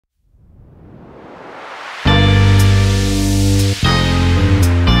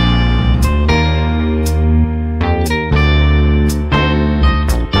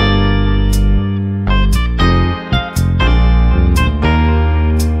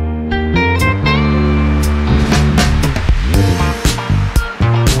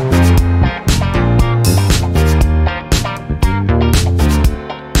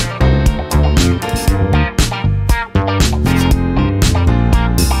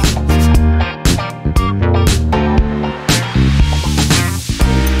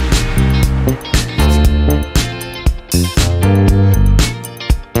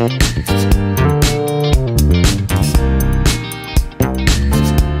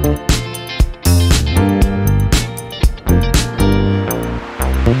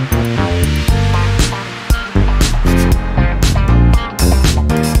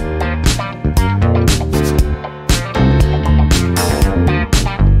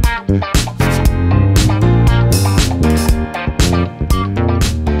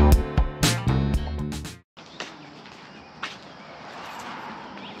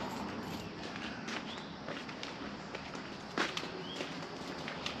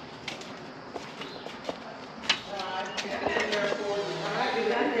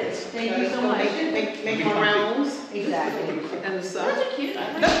Thank you so much. Make my rounds. Exactly. And the sun. Good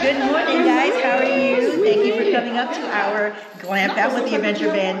morning, guys. How are you? Thank you for coming up to our glamp out with the Adventure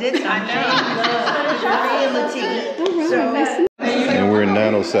Bandits. I'm Jane and Latif. So, and we're in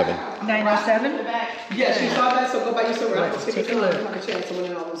 907. 907? Yes, you saw that, so go by yourself. Let's take a look.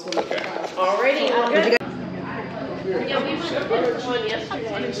 Already? Yeah, we went to one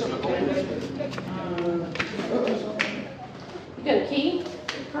yesterday. You got a key?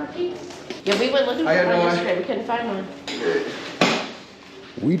 Car key? Yeah, we went looking for one yesterday. We couldn't find one.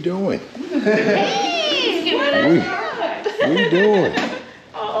 We doing? Hey! We doing?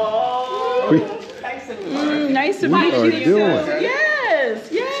 Oh! Nice to We meet are you. doing. Yes.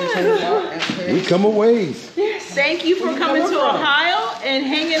 We come a ways. Yes. Thank you for coming to Ohio and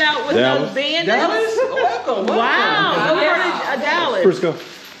hanging out with those bandits. Dallas? Welcome. Wow. What part of Dallas? Frisco.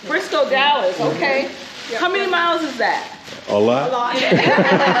 Frisco, Dallas. Okay. How many miles is that? A lot. How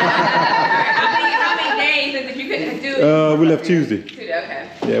many days is it you couldn't do? We left Tuesday. Okay.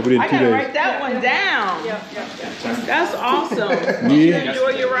 Yeah, we did 2 I gotta days. write that one down. That's awesome. Yeah. Did you enjoy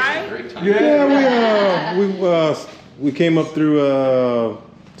your ride? Yeah, we came up through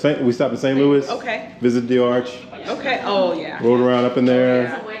we stopped in St. Louis. Okay. Visited the Arch. Okay. Oh yeah. Rode around up in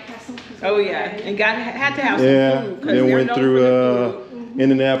there. Oh yeah. And had to have some food. 'Cause Then they're went known through for the food.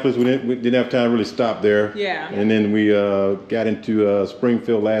 Indianapolis. We didn't have time to really stop there. Yeah. And then we got into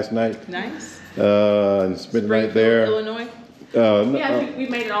Springfield last night. Nice. And spent the night there. Illinois. We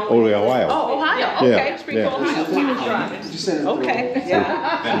made it all All the way to Ohio. Oh, Ohio. Yeah, Okay. Springfield, yeah. Ohio. We was driving. Okay.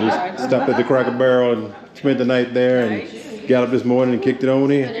 Yeah. We stopped at the Cracker Barrel and spent the night there, and got up this morning and kicked it on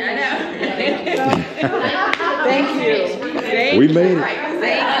in. I know. Thank you. We made it.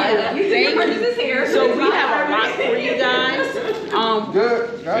 Thank you. Thank you. So we have a lot for you guys.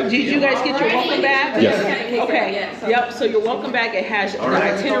 Did you guys get your welcome bag? Yes. Okay. Yep. So your welcome bag, it has the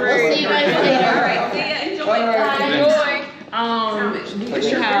itinerary. See you guys later. All right. See ya. Enjoy. We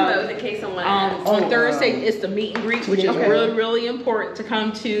have on Thursday it's the meet and greet, which is really important to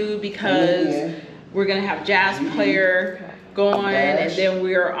come to because we're gonna have jazz player going, and then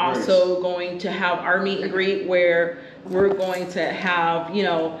we are also going to have our meet and greet where we're going to have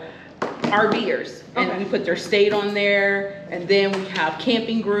RVers, and we put their state on there, and then we have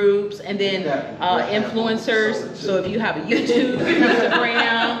camping groups, and then influencers. So if you have a YouTube,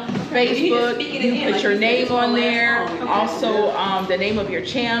 Instagram, Facebook, you put your name on there, also the name of your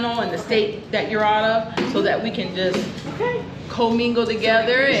channel and the state that you're out of, so that we can just commingle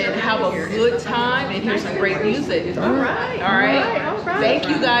together and have a good time and hear some great music. All right. Thank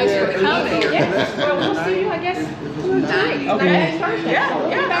you guys for coming. Yes. Well, we'll see you, I guess, tonight. Okay. Thursday. Yeah.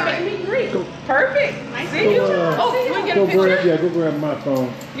 Perfect. See you. Oh, you want to get a picture? Go grab my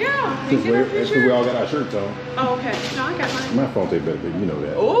phone. Yeah. Since we all got our shirts on. Oh, okay. No, I got mine. My phone take better, you know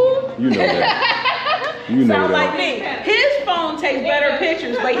that. Ooh. You know that. You know Sound like that. me. His phone takes better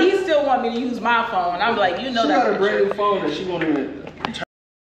pictures, but he still want me to use my phone. I'm like, She that got a picture. brand new phone that she won't even.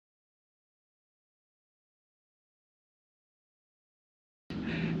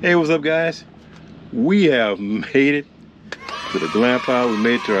 Hey, what's up, guys? We have made it to the GlampOut. We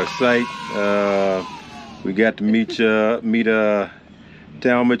made it to our site. We got to meet Talmadge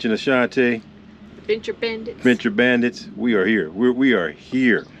and Ashante. Adventure Bandits. We are here. We are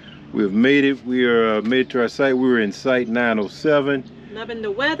here. We have made it. We are made it to our site. We were in site 907. Loving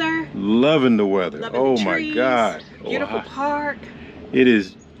the weather. Loving the weather. Loving the my trees, God. Beautiful park. It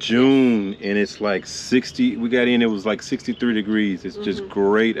is June and it's like 60. We got in, it was like 63 degrees. It's just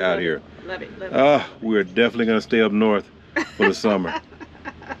great out here. Love it. We're definitely gonna stay up north for the summer.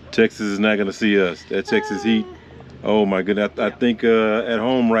 Texas is not gonna see us. That Texas heat. Oh my goodness. I think at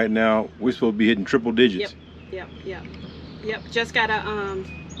home right now we're supposed to be hitting triple digits. Yep. Just got a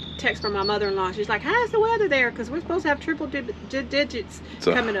text from my mother-in-law. She's like, how's the weather there? Because we're supposed to have triple digits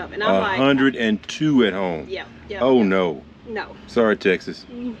coming up. And I'm like 102 at home. No. No. Sorry, Texas.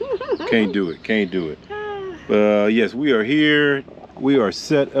 Can't do it. Can't do it. Yes, we are here. We are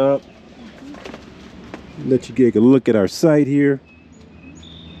set up. Let you get a look at our site here.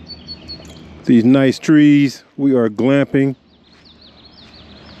 These nice trees. We are glamping.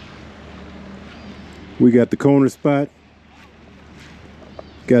 We got the corner spot.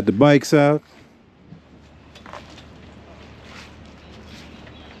 Got the bikes out.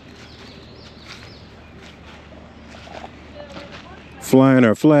 Flying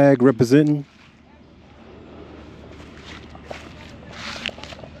our flag, representing.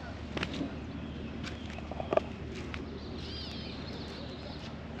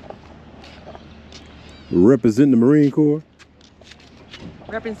 Representing the Marine Corps.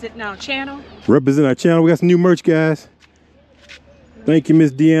 Representing our channel. Represent our channel. We got some new merch, guys. Thank you,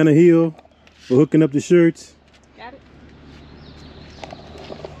 Miss Deanna Hill, for hooking up the shirts. Got it.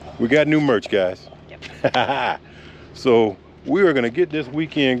 We got new merch, guys. Yep. So we are gonna get this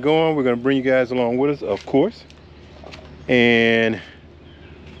weekend going. We're gonna bring you guys along with us, of course. And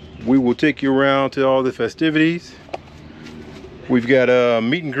we will take you around to all the festivities. We've got a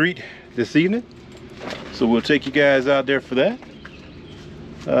meet and greet this evening. So we'll take you guys out there for that.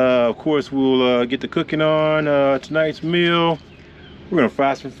 Of course, we'll get the cooking on tonight's meal. We're gonna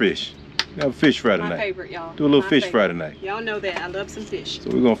fry some fish. We have a fish fry tonight. My favorite, y'all. Do a little fish fry tonight. Y'all know that I love some fish. So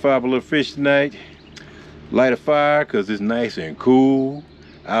we're gonna fry up a little fish tonight. Light a fire because it's nice and cool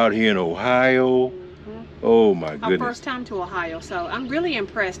out here in Ohio. Oh my goodness. Our first time to Ohio, so I'm really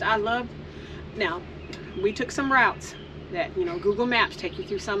impressed. I love, now, we took some routes that, you know, Google Maps take you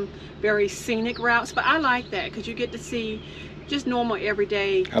through some very scenic routes, but I like that because you get to see just normal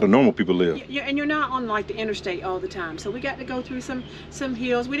everyday. How do normal people live? And you're not on like the interstate all the time. So we got to go through some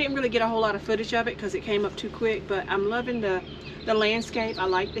hills. We didn't really get a whole lot of footage of it because it came up too quick, but I'm loving the landscape. I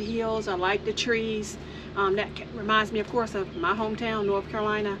like the hills. I like the trees. That reminds me, of course, of my hometown, North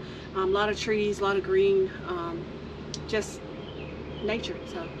Carolina. A lot of trees, a lot of green, just nature.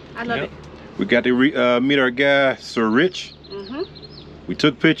 So I love it. We got to meet our guy, Sir Rich. We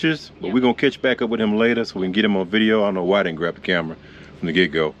took pictures, but we're going to catch back up with him later so we can get him on video. I don't know why I didn't grab the camera from the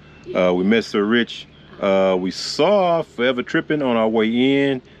get-go. We met Sir Rich. We saw Forever Tripping on our way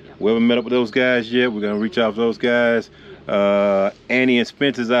in. We haven't met up with those guys yet. We're going to reach out to those guys. Annie and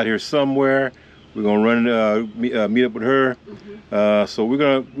Spencer's out here somewhere. We're gonna run meet up with her. So we're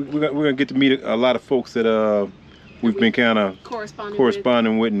gonna get to meet a lot of folks that we've been kind of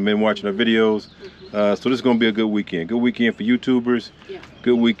corresponding with and been watching our videos. So this is gonna be a good weekend. Good weekend for YouTubers.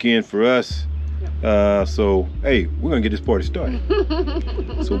 Good weekend for us. So hey, we're gonna get this party started.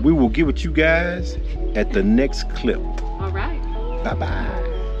 So we will get with you guys at the next clip. All right. Bye bye.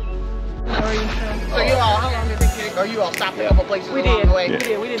 So you all, how long did it take? Or you all stopped a couple places along the way? We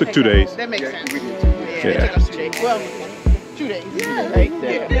did. We didn't Took take 2 days. That makes sense. Yeah. It took us 2 days. Well, 2 days.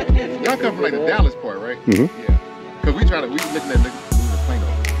 Yeah. Y'all come from like the Dallas part, right? Mm-hmm. Yeah. Because we looking at moving the plane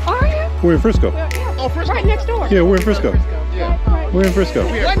over. Are you? We're in Frisco. Oh, Frisco. Right next door. Yeah, we're in Frisco. Yeah. We're in Frisco.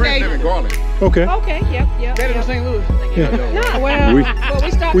 We had One friends day- live in Garland. Okay. Okay. Yep. Better than St. Louis. Yeah. No, well,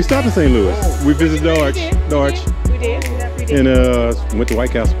 We stopped in St. Louis. We visited the Arch. We did. And went to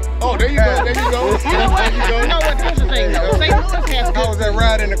White Castle. Oh, there you go. There you go. You know what? You know what? Here's the thing, though. St. Louis has How was good. that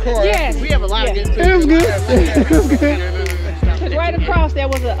ride in the car? Yes. We have a lot of good food. It was good. It was good. Because right across there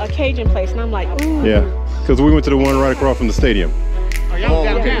was a Cajun place, and I'm like, ooh. Yeah, because we went to the one right across from the stadium. Oh, y'all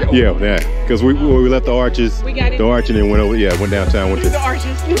got downtown. Yeah. Because we left the Arches, We got it. the Arch, and then went over. Yeah, went downtown. Went to The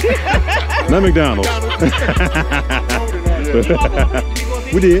arches. not McDonald's.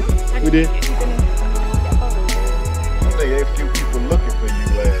 We did. I think a few people looking for you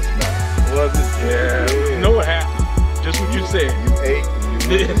last night. Was it? Yeah. You know what happened? Just what you said. You ate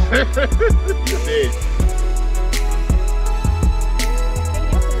and you you did.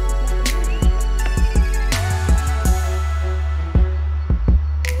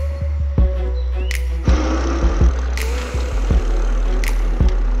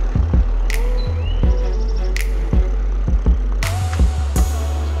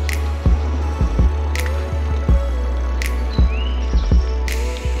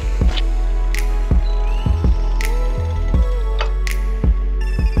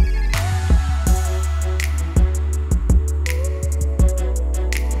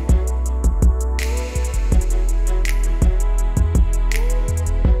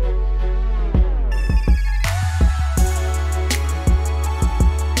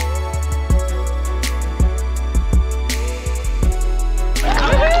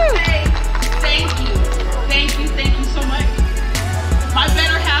 Thank you so much. My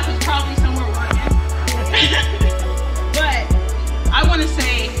better half is probably somewhere working. But I want to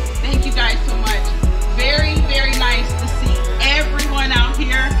say thank you guys so much. Very, very nice to see everyone out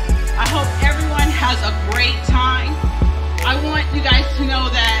here. I hope everyone has a great time. I want you guys to know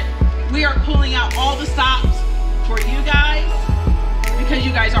that we are pulling out all the stops for you guys because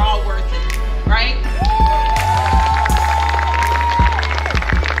you guys are all worth it, right?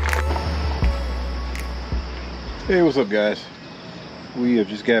 Hey, what's up, guys? We have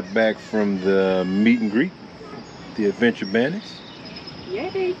just got back from the meet and greet, the Adventure Bandits.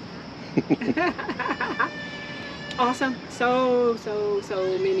 Yay. Awesome. So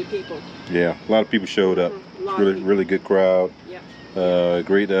many people. Yeah, a lot of people showed up. Really good crowd. Yep.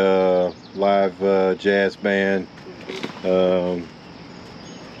 Great live jazz band. So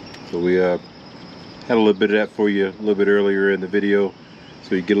we had a little bit of that for you a little bit earlier in the video,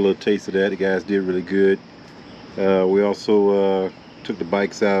 so you get a little taste of that. The guys did really good. We also took the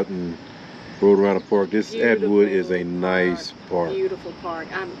bikes out and rode around the park. This Atwood is a nice park. Beautiful park.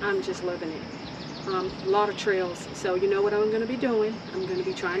 I'm just loving it. A lot of trails. So you know what I'm going to be doing? I'm going to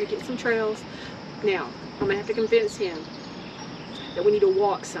be trying to get some trails. Now, I'm going to have to convince him that we need to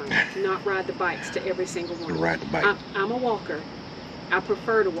walk some, not ride the bikes to every single one. Ride the bike. I'm a walker. I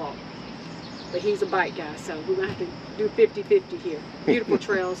prefer to walk. But he's a bike guy, so we're going to have to do 50-50 here. Beautiful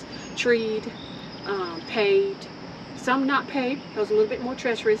trails, treed, paved. Some not paved. Those a little bit more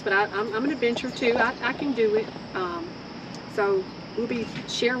treacherous, but I'm an adventurer too. I can do it. So we'll be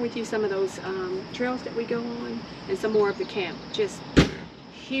sharing with you some of those trails that we go on and some more of the camp. Just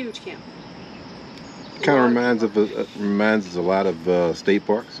huge camp. Kind of reminds us a lot of state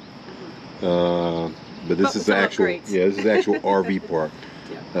parks, but this is actual. Upgrades. Yeah, this is actual RV park.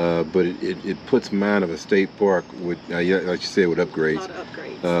 Yeah. But it puts mind of a state park with, like you said, with upgrades. A lot of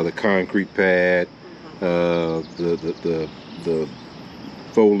upgrades. The concrete pad, the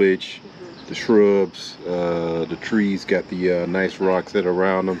foliage, the shrubs, the trees got the nice rocks that are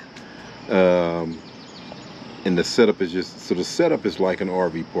around them. And the setup is just, so the setup is like an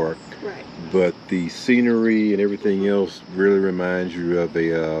RV park. Right. But the scenery and everything else really reminds you of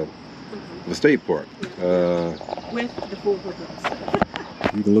a state park. With the full wheels.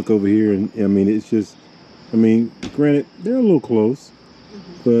 You can look over here and, I mean, it's just, I mean, granted, they're a little close,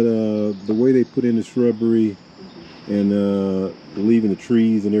 but the way they put in the shrubbery and leaving the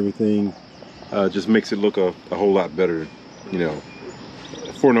trees and everything just makes it look a whole lot better, you know,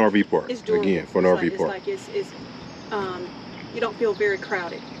 for an RV park. Again, for an RV park. It's you don't feel very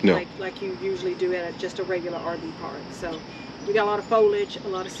crowded, no, like you usually do at just a regular RV park. So we got a lot of foliage, a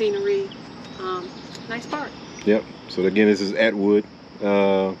lot of scenery, nice park. Yep. So again, this is Atwood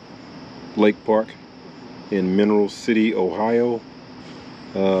Lake Park in Mineral City, Ohio.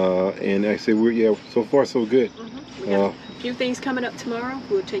 And I say we're so far so good. We got a few things coming up tomorrow.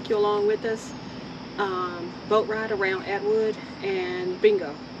 We'll take you along with us. Boat ride around Atwood and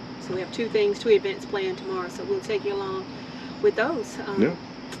bingo. So we have two events planned tomorrow. So we'll take you along with those.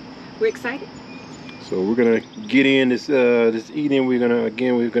 We're excited. So we're gonna get in this evening. We're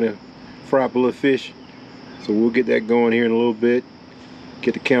gonna fry up a little fish. So we'll get that going here in a little bit.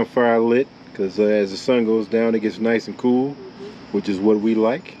 Get the campfire lit, because as the sun goes down, it gets nice and cool, which is what we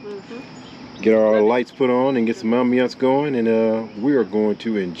like. Get our lights put on and get some ambiance going, and we are going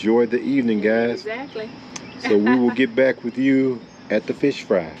to enjoy the evening, guys. Exactly. So we will get back with you at the fish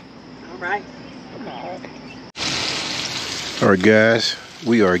fry. All right. All right, guys,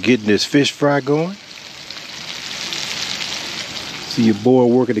 we are getting this fish fry going. See your boy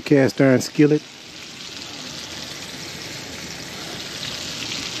working the cast iron skillet.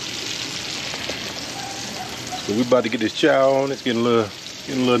 So we about to get this chow on. It's getting a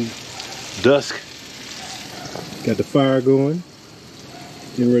little dusk. Got the fire going.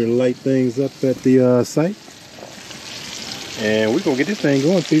 Getting ready to light things up at the site. And we're gonna get this thing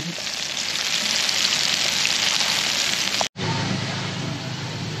going, people.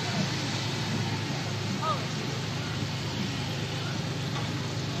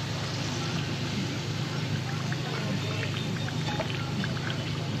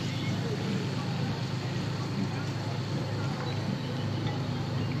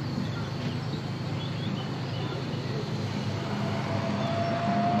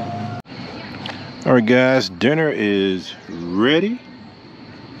 All right, guys, dinner is ready.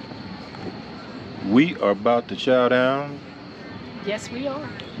 We are about to chow down. Yes, we are.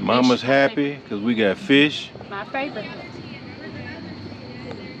 Mama's happy because we got fish. My favorite.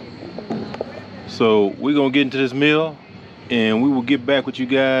 So we're gonna get into this meal, and we will get back with you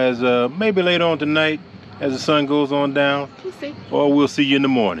guys maybe later on tonight as the sun goes on down. We'll see. Or we'll see you in the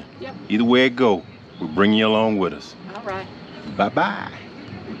morning. Yep. Either way it go, we're bringing you along with us. All right. Bye-bye.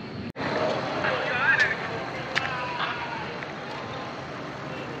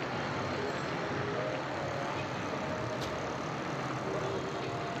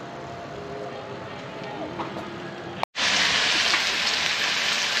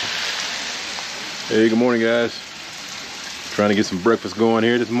 Hey, good morning, guys. Trying to get some breakfast going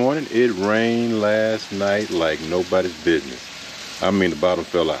here this morning. It rained last night like nobody's business. I mean, the bottom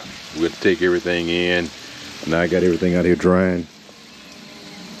fell out. We had to take everything in. Now I got everything out here drying.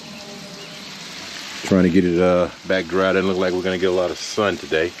 Trying to get it back dry. Doesn't look like we're gonna get a lot of sun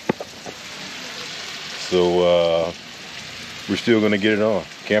today. So we're still gonna get it on.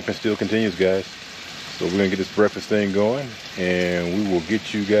 Camping still continues, guys. So we're gonna get this breakfast thing going, and we will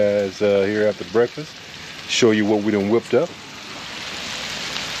get you guys here after breakfast, show you what we done whipped up,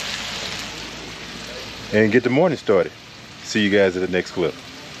 and get the morning started. See you guys at the next clip.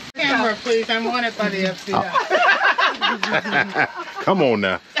 Camera, please. I'm wanted by the FBI. Come on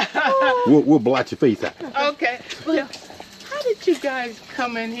now. We'll blot your face out. Okay. Well, how did you guys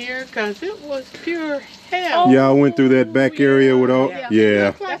come in here? Because it was pure hell. Yeah, I went through that back area with all.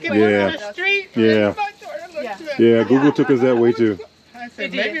 Yeah. Like it was on the street. Yeah. Yeah, Google took us that way too. I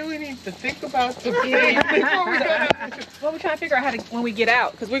said, maybe we need to think about some things before we go. Well, we're trying to figure out how to, when we get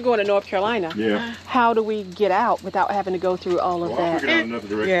out, because we're going to North Carolina. Yeah. How do we get out without having to go through all of that?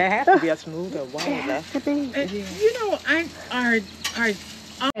 Yeah, it has to be a smoother way. It has to be. You know,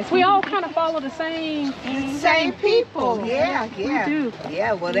 We all kind of follow the same people. Yeah, yeah. We do.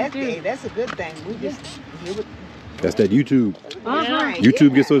 Yeah, well, that's a good thing. We just That's that YouTube. Uh-huh.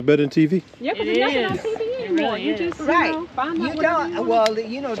 YouTube gets us better than TV. Yeah, because there's nothing on TV anymore. You just right. Find out You don't. Well,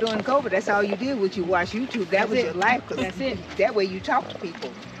 you know, during COVID, that's all you did was you watch YouTube. That was your life. That's it. That way you talk to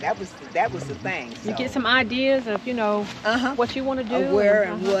people. That was the thing. So. You get some ideas of what you want to do, where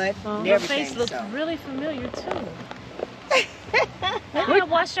and what, and Your everything. face looks really familiar too. Maybe I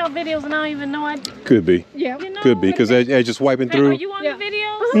watched your videos and I don't even know I did. Could be. Yeah. You know, Could be, because I just swiping Hey, through. are you on the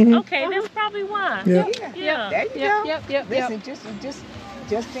videos? Okay, that's probably why. Yeah. Yeah. There you go. Yep. Listen,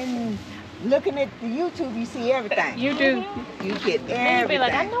 just in looking at the YouTube, you see everything. You do. You get And everything. you'd be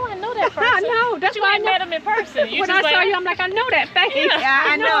like, I know that person. I know. That's You why I ain't know. met him in person. You When just I saw like, you, I'm like, I know that face. Yeah,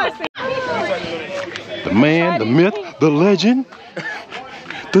 I know. The man, the myth, the legend,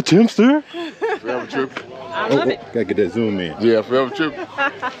 the Timster. Forever Trip. I love it. Gotta get that zoom in. Yeah, Forever Trip.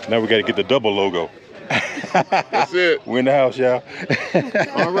 Now we gotta get the double logo. That's it. We're in the house, y'all.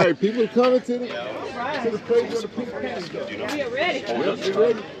 All right, people coming to the place of the Pink Panther. We are ready.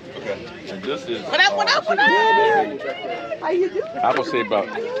 Okay. And this is. What up? How you doing? I would say about.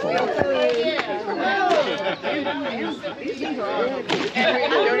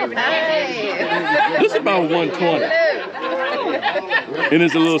 This is about 120. And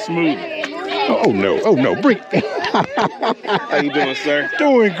it's a little smooth. Oh no, Bring. How you doing, sir?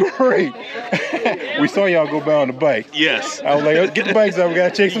 Doing great. We saw y'all go by on the bike. Yes. I was like, let's get the bikes out. We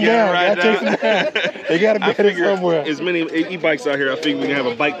gotta chase them down. right Gotta chase them down. They gotta be headed somewhere. As many e-bikes out here, I think we can have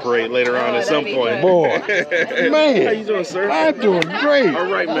a bike parade later on at some point. Boy, man. How you doing, sir? I'm doing great. All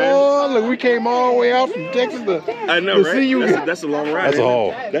right, man. Oh, look, we came all the way out from Texas to I know, to right? see you. That's a long ride. That's a ain't it?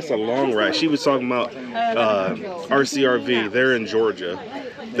 haul. That's a long ride. She was talking about RCRV. They're in Georgia.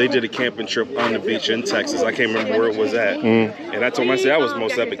 They did a camping trip on the beach in Texas. I can't remember where it was at. And I told him, I said, that was the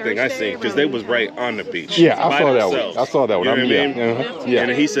most epic thing I seen because they was right on the beach. Yeah, I by saw that themselves. one. I saw that one. You know what I mean? Yeah. And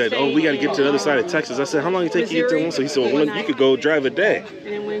then he said, oh, we got to get to the other side of Texas. I said, how long did it take you to get to one? So he said, well, you could go drive a day And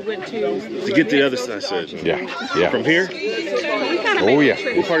then we went to get to the other side. I said, Yeah. from here? Oh yeah.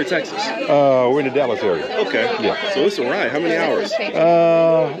 What part of Texas? We're in the Dallas area. Okay. Yeah. So it's a ride. How many hours?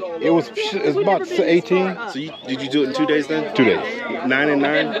 It's about 18. So did you do it in 2 days then? 2 days. 9 and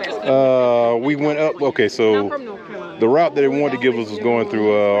 9? We went up. Okay, so the route that they wanted to give us was going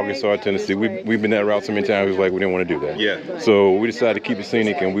through Arkansas, Tennessee. We've been that route so many times. We was like, we didn't want to do that. Yeah. So we decided to keep it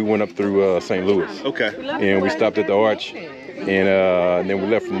scenic, and we went up through St. Louis. Okay. And we stopped at the Arch, and then we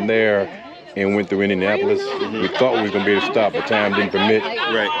left from there and went through Indianapolis. We thought we was gonna be able to stop, but time didn't permit.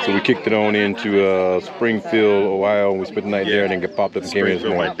 Right. So we kicked it on into Springfield, Ohio, and we spent the night there, and then get popped up and came in this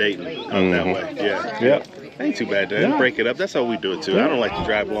Springfield, morning. like Dayton, out that way. Yeah. Yep. Ain't too bad, then. Break it up. That's how we do it too. I don't like to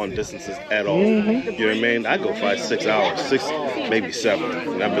drive long distances at all. You know what I mean? I go 5, 6 hours, 6, maybe 7,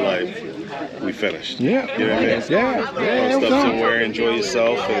 and I'd be like, we finished. Yeah. You know what I mean? Yeah. Go stop somewhere, enjoy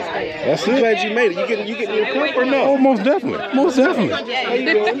yourself. And That's I'm it. glad you made it. You getting your poop or no? Oh, most definitely. Most definitely. How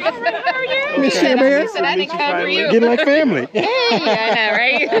you doing? Miss you, man. I didn't come for you. Getting like family. Hey, I know,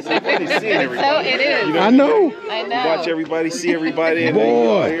 right? Seeing everybody. So it is. I know. I You know. watch everybody, see everybody, and then you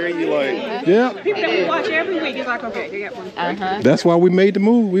Boy. out here and you like, Yeah. people that we watch every week. It's like, okay, they got one. That's why we made the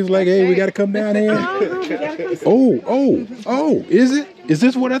move. We was like, hey, we got to come down here. Oh, is it? Is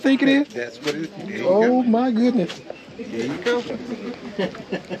this what I think it is? That's what it is. Oh, my goodness. There you go.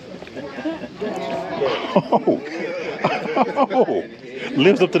 Oh.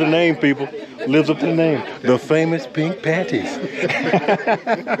 Lives up to the name, people. Lives up to the name. The famous pink panties.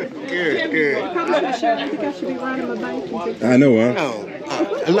 Good. I know, huh?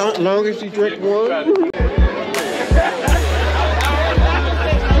 As long as you drink one.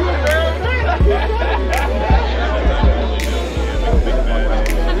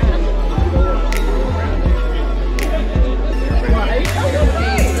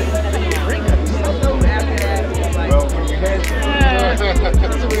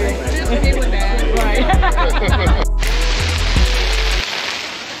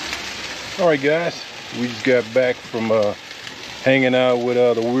 All right, guys. We just got back from hanging out with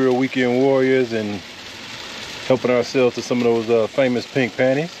the Real Weekend Warriors and helping ourselves to some of those famous pink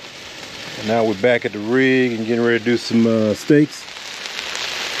panties. And now we're back at the rig and getting ready to do some steaks.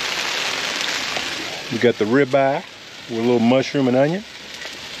 We got the ribeye with a little mushroom and onion.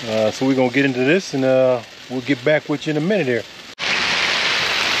 So we're gonna get into this and we'll get back with you in a minute here.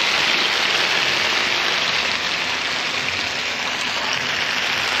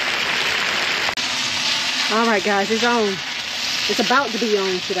 All right, guys, it's on. It's about to be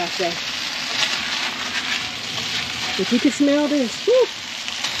on, should I say. If you can smell this, whew.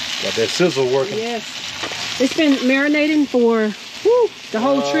 Got that sizzle working. Yes. It's been marinating for the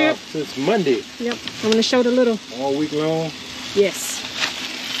whole trip. Since Monday. Yep. I'm going to show the little. All week long. Yes.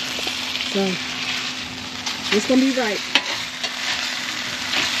 So, it's going to be right.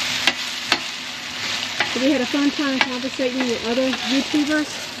 So we had a fun time conversating with other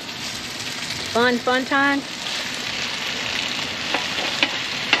YouTubers. Fun time.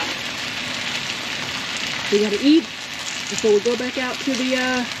 We gotta eat before we go back out to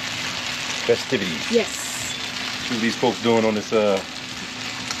the festivities. Yes. What are these folks doing on this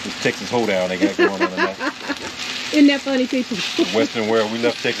Texas hoedown they got going on tonight? Isn't that funny, people? Western world. We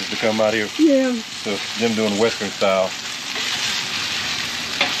left Texas to come out here. Yeah. So them doing Western style.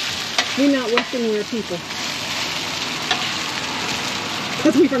 We're not Western wear people.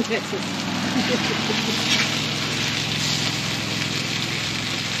 Because we're from Texas.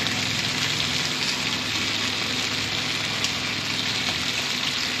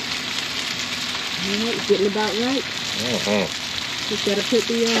 Alright, getting about right. Just gotta put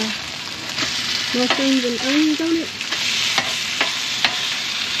the mushrooms and onions on it.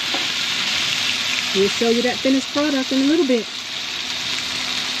 We'll show you that finished product in a little bit.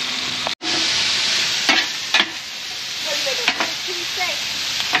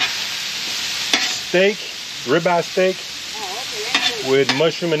 Steak, ribeye steak with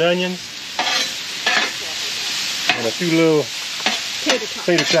mushroom and onions and a few little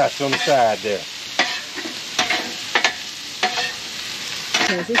potato tots on the side there.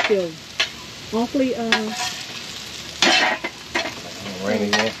 Because it's still awfully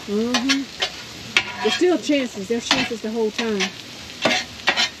rainy here. There's still chances. There's chances the whole time.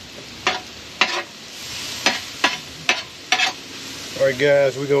 All right,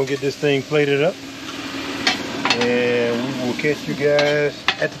 guys, we're gonna get this thing plated up. And we will catch you guys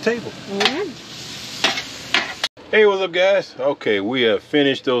at the table. All right. Hey, what's up, guys? Okay, we have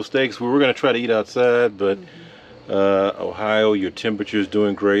finished those steaks. We were gonna try to eat outside, but Ohio, your temperature is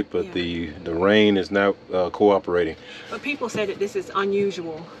doing great, but the rain is not cooperating. But people say that this is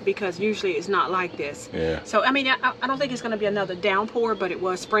unusual because usually it's not like this. Yeah. So I mean, I don't think it's going to be another downpour, but it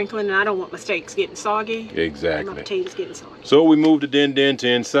was sprinkling, and I don't want my steaks getting soggy. Exactly. My potatoes getting soggy. So we moved the den to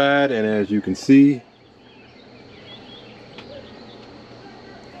inside, and as you can see,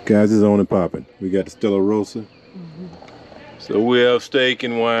 guys, it's on and popping. We got the Stella Rosa. So we have steak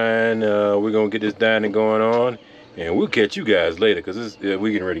and wine. We're gonna get this dining going on, and we'll catch you guys later because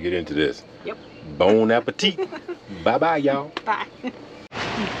we're getting ready to get into this. Yep. Bon appetit. Bye bye, y'all. Bye.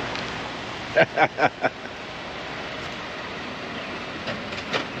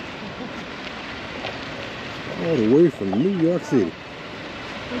 All the way from New York City.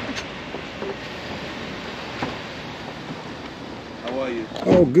 How are you?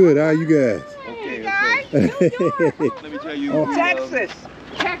 Oh, good. How are you guys? Okay, Let me tell you. Texas.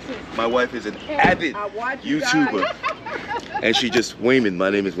 My wife is an avid YouTuber. And she just, Wayman. My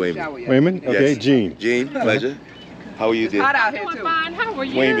name is Wayman. Wayman? Okay, Yes. Gene. Gene, pleasure. How are you, dear? Hot out here too. Fine, how are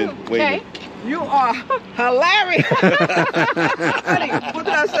you? Wayman. Wayman. You are hilarious. Honey, what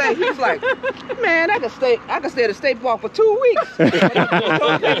did I say? He was like, man, I could stay at the state park for 2 weeks. I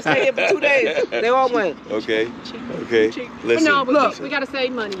could stay here for 2 days. They all went. Okay. Okay. But Listen. no, but listen. we got to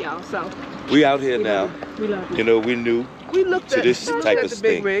save money, y'all. So We out here now. we love you. You know, we new We looked to at this type of the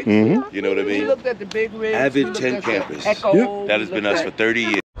big thing. rigs. You know what I We mean? looked at the big rigs. Avid We looked 10 at the campers. Echo. Yep. That has been us for 30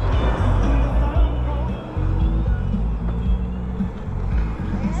 years.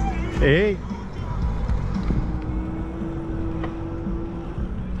 Hey.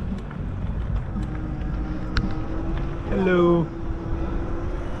 Hello.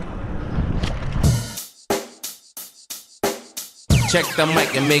 Check the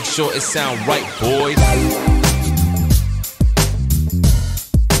mic and make sure it sound right, boys.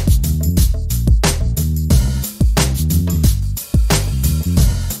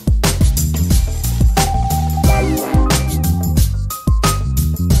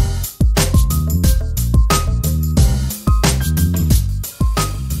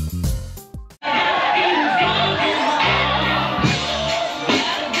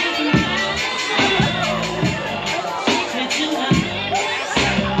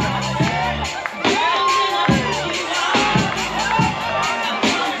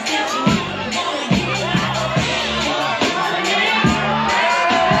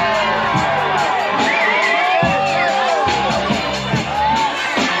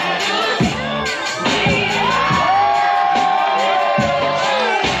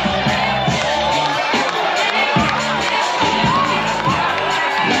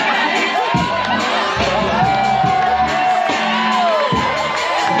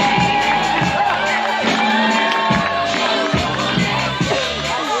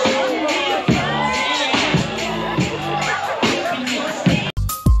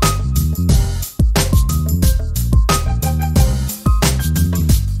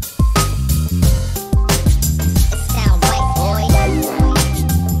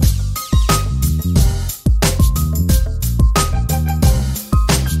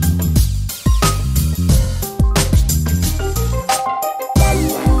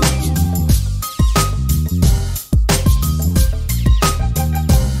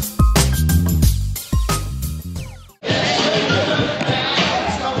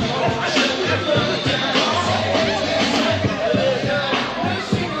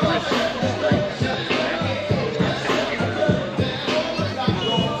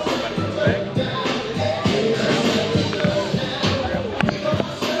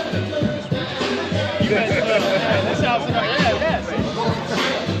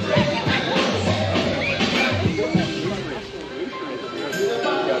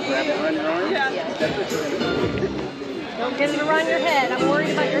 Don't get it around your head. I'm worried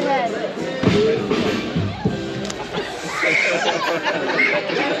about your head.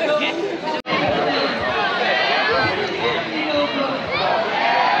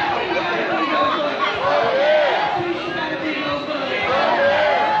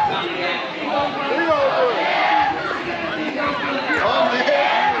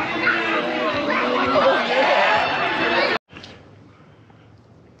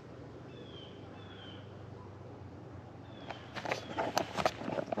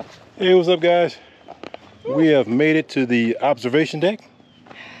 Hey, what's up, guys? We have made it to the observation deck.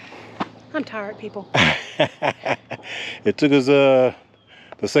 I'm tired, people. It took us the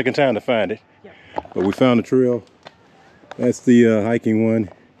second time to find it. Yep. But we found the trail. That's the hiking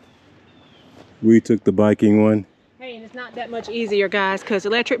one. We took the biking one. Hey, and it's not that much easier, guys, because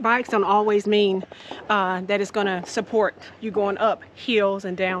electric bikes don't always mean that it's going to support you going up hills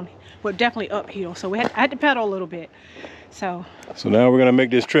and down, well, definitely uphill. So I had to pedal a little bit. So now we're gonna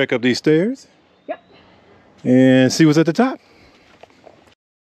make this trek up these stairs. Yep. And see what's at the top.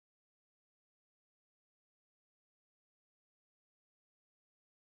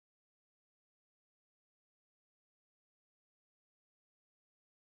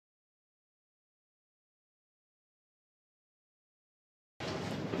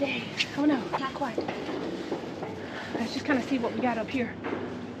 Yay. Oh no, not quite. Let's just kind of see what we got up here.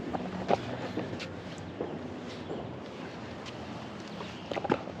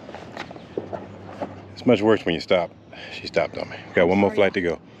 It's much worse when you stop. She stopped on me. Got one more flight to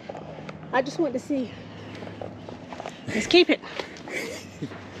go. I just want to see. Let's keep it.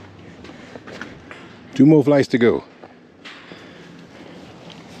 2 more flights to go.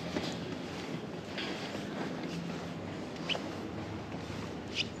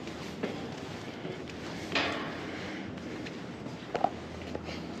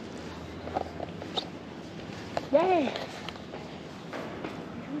 Yay. Here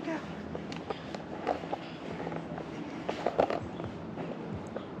we go.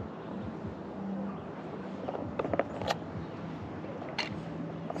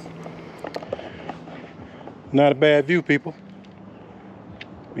 Not a bad view, people.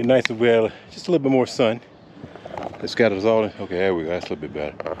 Be nice if we had just a little bit more sun. It's got us all in, okay, there we go, that's a little bit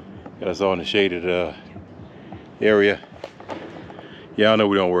better. Got us all in the shaded area. Yeah, I know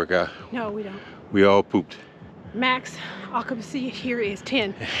we don't work out. No, we don't. We all pooped. Max occupancy here is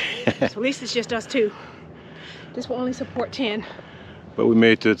 10. So at least it's just us 2. This will only support 10. But we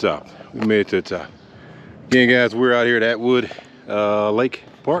made it to the top. We made it to the top. Again, guys, we're out here at Atwood Lake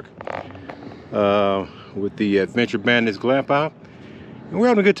Park with the Adventure Bandits GlampOut. And we're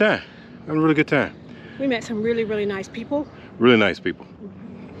having a good time. Having a really good time. We met some really, really nice people. Really nice people.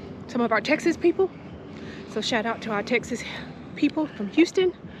 Some of our Texas people. So shout out to our Texas people from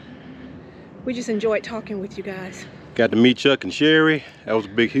Houston. We just enjoyed talking with you guys. Got to meet Chuck and Sherry. That was a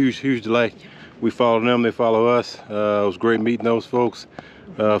big, huge delight. We follow them, they follow us. It was great meeting those folks.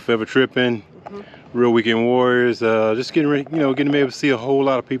 Feather Tripping, Real Weekend Warriors. Just getting ready, getting able to see a whole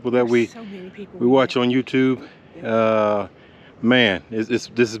lot of people that we watch on YouTube. Man, this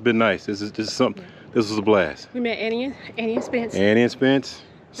has been nice. This is something. This was a blast. We met Annie and Spence. Annie and Spence,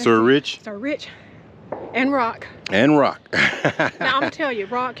 Sir Rich. Sir Rich. And Rock. And Rock. Now I'm gonna tell you,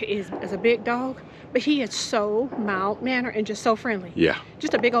 Rock is a big dog, but he is so mild-mannered and just so friendly. Yeah.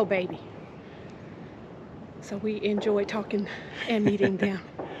 Just a big old baby. So we enjoyed talking and meeting them.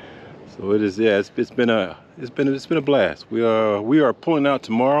 So it is. Yeah, it's been a blast. We are pulling out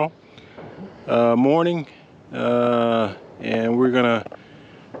tomorrow morning, and we're gonna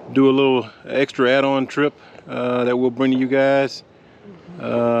do a little extra add-on trip that we'll bring to you guys.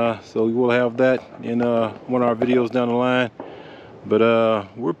 So we will have that in one of our videos down the line. But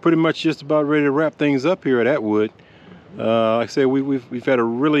we're pretty much just about ready to wrap things up here at Atwood. Like I said, we've had a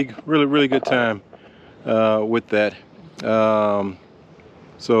really good time with that.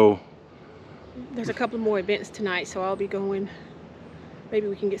 So there's a couple more events tonight, so I'll be going. Maybe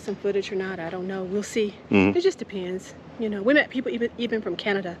we can get some footage or not. I don't know. We'll see. It just depends. We met people even from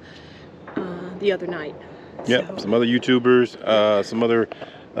Canada the other night. Yep, so. Some other YouTubers, some other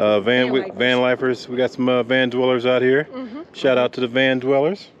van lifers. We got some van dwellers out here. Shout out to the van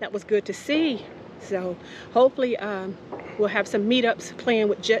dwellers. That was good to see. So hopefully we'll have some meetups playing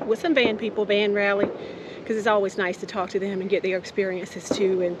with some van people, van rally, because it's always nice to talk to them and get their experiences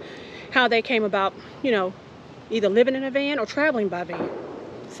too, and how they came about, either living in a van or traveling by van.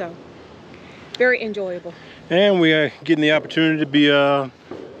 So very enjoyable. And we are getting the opportunity to be on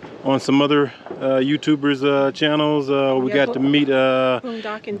some other YouTubers channels. We got to meet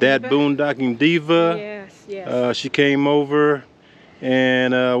Boondocking Diva. Yes. She came over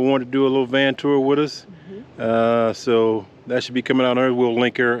and wanted to do a little van tour with us. So that should be coming out. We'll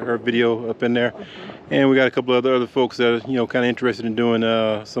link her video up in there. And we got a couple of other folks that are, you know, kind of interested in doing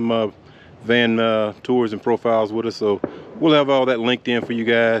some van tours and profiles with us. So we'll have all that linked in for you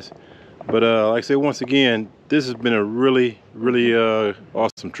guys. But like I said, once again, this has been a really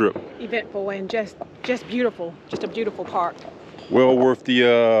awesome trip. Eventful and just beautiful. Just a beautiful park. Well worth the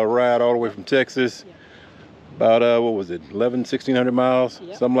ride all the way from Texas. About what was it, 1,600 miles,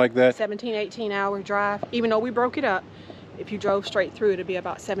 something like that. 17-18 hour drive. Even though we broke it up, if you drove straight through, it'd be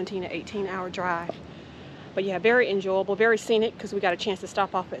about 17 to 18 hour drive. But yeah, very enjoyable, very scenic, because we got a chance to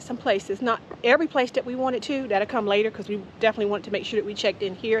stop off at some places. Not every place that we wanted to. That'll come later, because we definitely wanted to make sure that we checked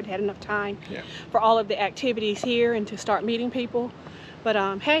in here and had enough time for all of the activities here and to start meeting people. But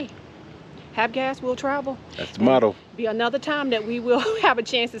hey, have gas, we'll travel. That's the motto. Be another time that we will have a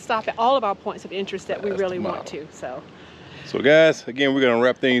chance to stop at all of our points of interest that we really want to. So guys, again, we're gonna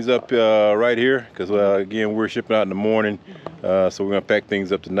wrap things up right here, because again, we're shipping out in the morning. So we're gonna pack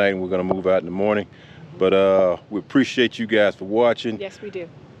things up tonight and we're gonna move out in the morning. But we appreciate you guys for watching. Yes, we do.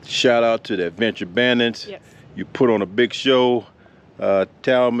 Shout out to the Adventure Bandits. Yes. You put on a big show.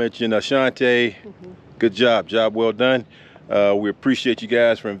 Tal mentioned Ashante. Good job well done. We appreciate you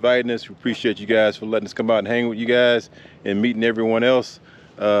guys for inviting us. We appreciate you guys for letting us come out and hang with you guys and meeting everyone else.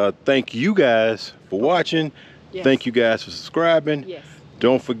 Thank you guys for watching. Yes. Thank you guys for subscribing. Yes.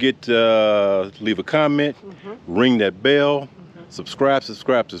 Don't forget to leave a comment, ring that bell, subscribe.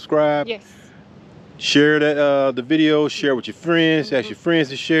 Yes. Share that the video, share with your friends, ask your friends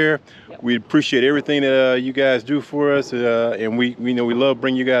to share. We appreciate everything that you guys do for us, and we know we love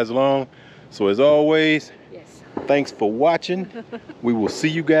bringing you guys along. So as always, thanks for watching. We will see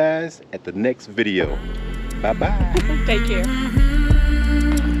you guys at the next video. Bye-bye. Take care.